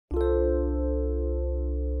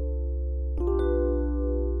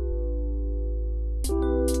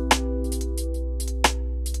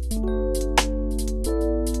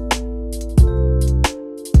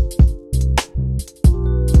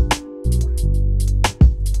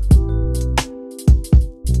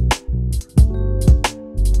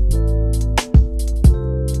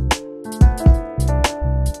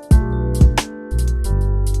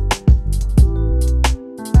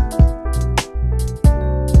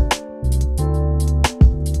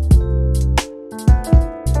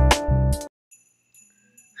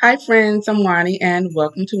Hi friends, I'm Juani and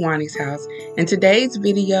welcome to Juani's house. In today's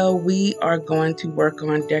video, we are going to work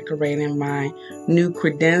on decorating my new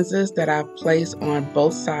credenzas that I've placed on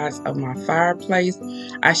both sides of my fireplace.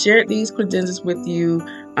 I shared these credenzas with you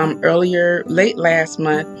late last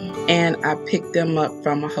month, and I picked them up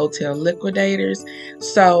from a hotel liquidators.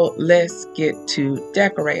 So let's get to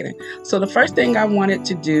decorating. So the first thing I wanted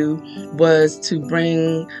to do was to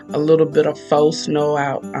bring a little bit of faux snow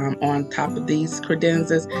out on top of these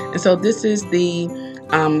credenzas. And so this is the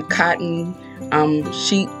cotton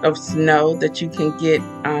sheet of snow that you can get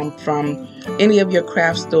from any of your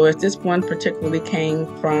craft stores. This one particularly came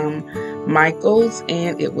from Michael's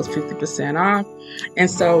and it was 50% off. And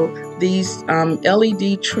so these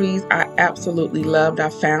LED trees I absolutely loved. I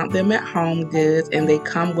found them at Home Goods and they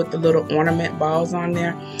come with the little ornament balls on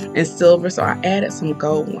there in silver. So I added some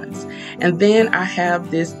gold ones. And then I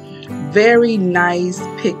have this very nice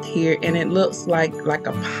pick here, and it looks like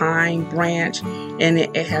a pine branch, and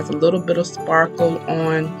it has a little bit of sparkle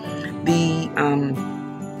on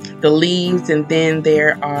the leaves, and then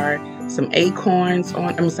there are some acorns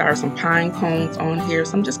on, some pine cones on here.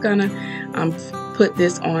 So I'm just gonna put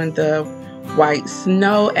this on the white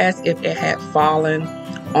snow as if it had fallen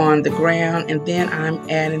on the ground, and then I'm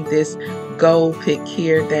adding this gold pick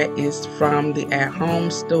here that is from the at-home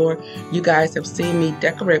store. You guys have seen me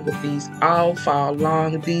decorate with these all fall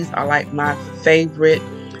long. These are like my favorite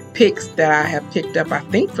picks that I have picked up, I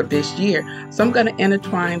think, for this year. So I'm going to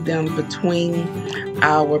intertwine them between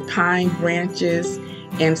our pine branches,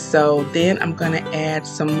 and so then I'm going to add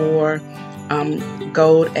some more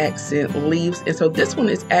gold accent leaves. And so this one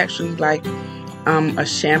is actually like a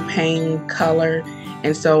champagne color,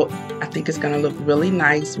 and so I think it's going to look really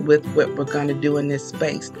nice with what we're going to do in this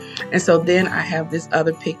space. And so then I have this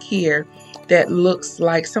other pick here that looks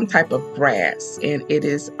like some type of brass, and it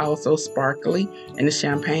is also sparkly in the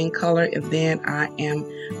champagne color. And then I am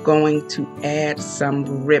going to add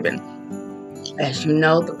some ribbon. As you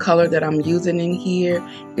know, the color that I'm using in here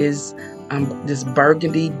is this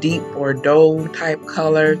burgundy deep Bordeaux type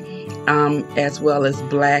color, as well as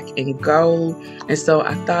black and gold. And so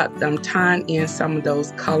I thought tying in some of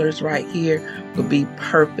those colors right here would be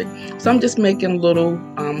perfect. So I'm just making little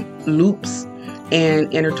loops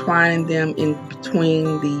and intertwining them in between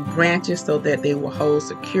the branches so that they will hold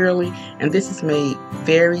securely. And this is made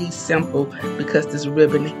very simple because this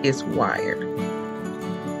ribbon is wired.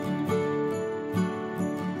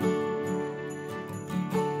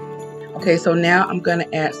 Okay, so now I'm going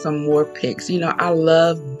to add some more picks. You know, I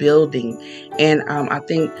love building, and I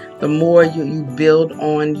think the more you build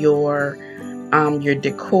on your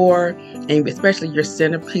decor, and especially your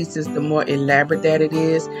centerpieces, the more elaborate that it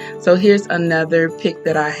is. So here's another pick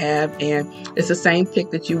that I have, and it's the same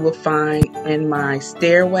pick that you will find in my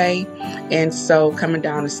stairway. And so coming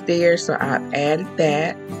down the stairs, so I've added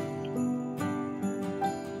that.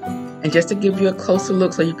 And just to give you a closer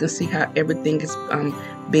look so you can see how everything is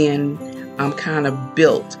being kind of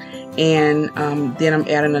built. And then I'm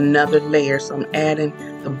adding another layer. So I'm adding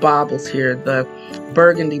the baubles here, the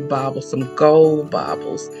burgundy baubles, some gold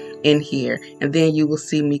baubles in here. And then you will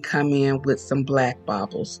see me come in with some black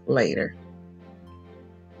baubles later.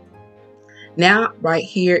 Now right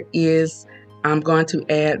here is I'm going to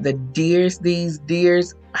add the deers. These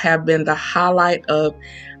deers have been the highlight of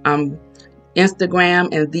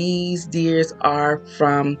Instagram, and these deers are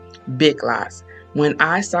from Big Lots. When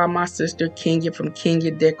I saw my sister Kenya from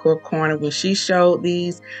Kenya Decor Corner, when she showed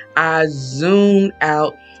these, I zoomed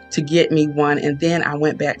out to get me one, and then I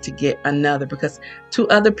went back to get another because two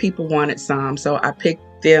other people wanted some, so I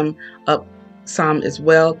picked them up some as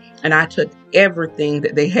well, and I took everything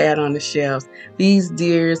that they had on the shelves. These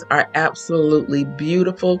deers are absolutely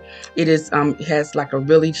beautiful. It has like a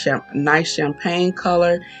really nice champagne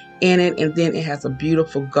color in it, and then it has a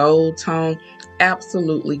beautiful gold tone.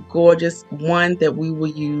 Absolutely gorgeous, one that we will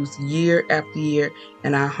use year after year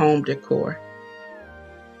in our home decor.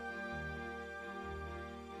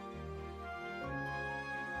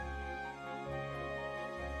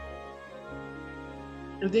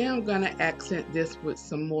 And then I'm going to accent this with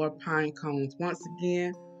some more pine cones. Once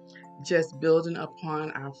again, just building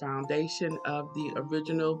upon our foundation of the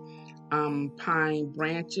original pine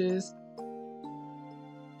branches.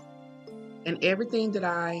 And everything that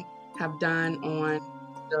I have done on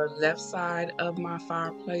the left side of my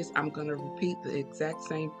fireplace, I'm going to repeat the exact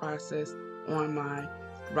same process on my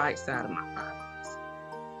right side of my fireplace.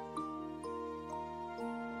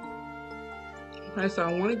 Okay, so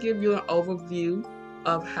I want to give you an overview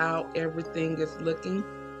of how everything is looking.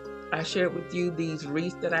 I shared with you these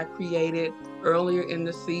wreaths that I created earlier in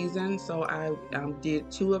the season. So I did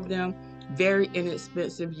two of them very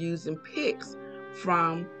inexpensive using picks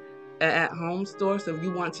from at-home store. So if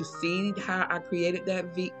you want to see how I created that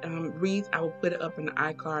wreath, I will put it up in the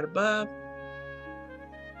iCard above.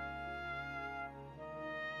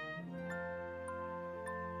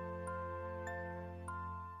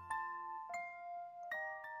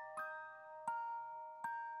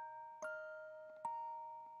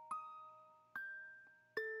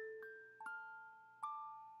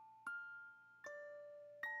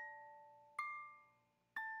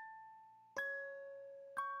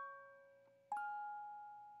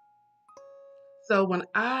 So when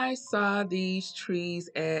I saw these trees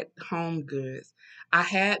at Home Goods, I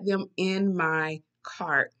had them in my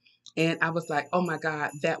cart and I was like, oh my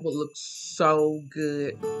God, that would look so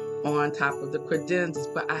good on top of the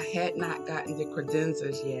credenzas, but I had not gotten the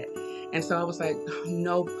credenzas yet. And so I was like,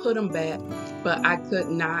 no, put them back. But I could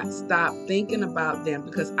not stop thinking about them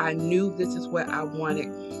because I knew this is what I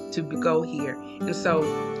wanted to go here. And so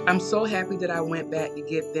I'm so happy that I went back to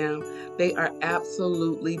get them. They are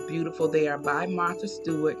absolutely beautiful. They are by Martha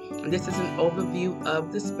Stewart. And this is an overview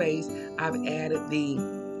of the space. I've added the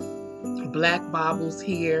black baubles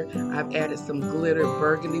here. I've added some glitter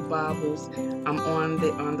burgundy baubles on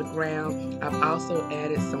the ground. I've also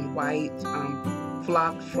added some white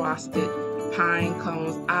flock frosted pine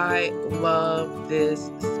cones. I love this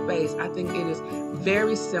space. I think it is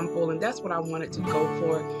very simple, and that's what I wanted to go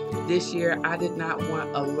for this year. I did not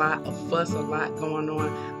want a lot of fuss, a lot going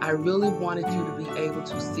on. I really wanted you to be able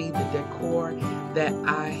to see the decor that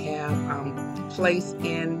I have placed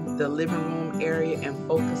in the living room area and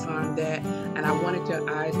focus on that. And I wanted your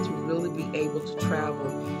eyes to really be able to travel.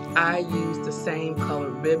 I used the same color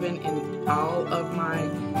ribbon in all of my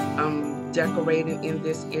decorating in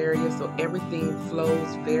this area, so everything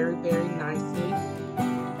flows very, very nicely.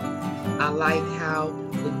 I like how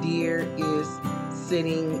the deer is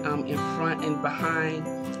sitting in front and behind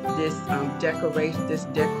this decoration, this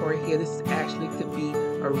decor here. This actually could be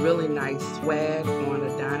a really nice swag on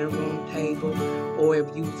a dining room table, or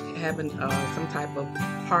if you having some type of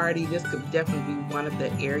party, this could definitely be one of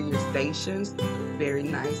the area stations. Very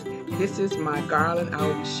nice. This is my garland. I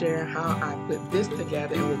will be sharing how I put this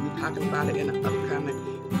together, and we'll be talking about it in an upcoming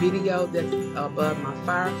video. That's above my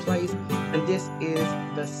fireplace, and this is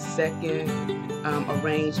the second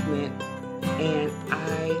arrangement, and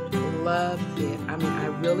I love it. I mean, I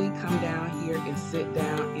really come down here and sit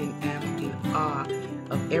down and am in awe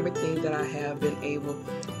of everything that I have been able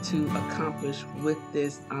to accomplish with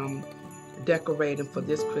this decorating for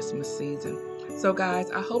this Christmas season. So guys,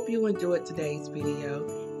 I hope you enjoyed today's video.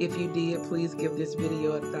 If you did, please give this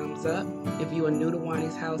video a thumbs up. If you are new to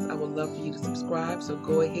Juani's house, I would love for you to subscribe. So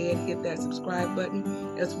go ahead, hit that subscribe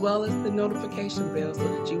button, as well as the notification bell, so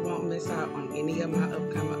that you won't miss out on any of my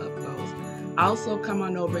upcoming uploads. Also, come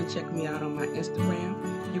on over and check me out on my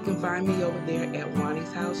Instagram. You can find me over there at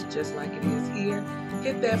Juani's house, just like it is here.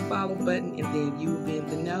 Hit that follow button, and then you will be in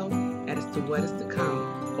the know as to what is to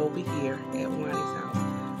come over here at Juani's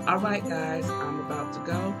house. All right, guys, I'm about to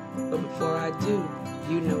go, but before I do,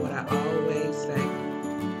 you know what I always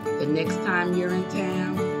say. The next time you're in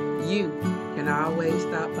town, you can always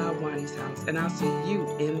stop by Juani's house, and I'll see you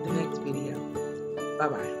in the next video.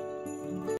 Bye-bye.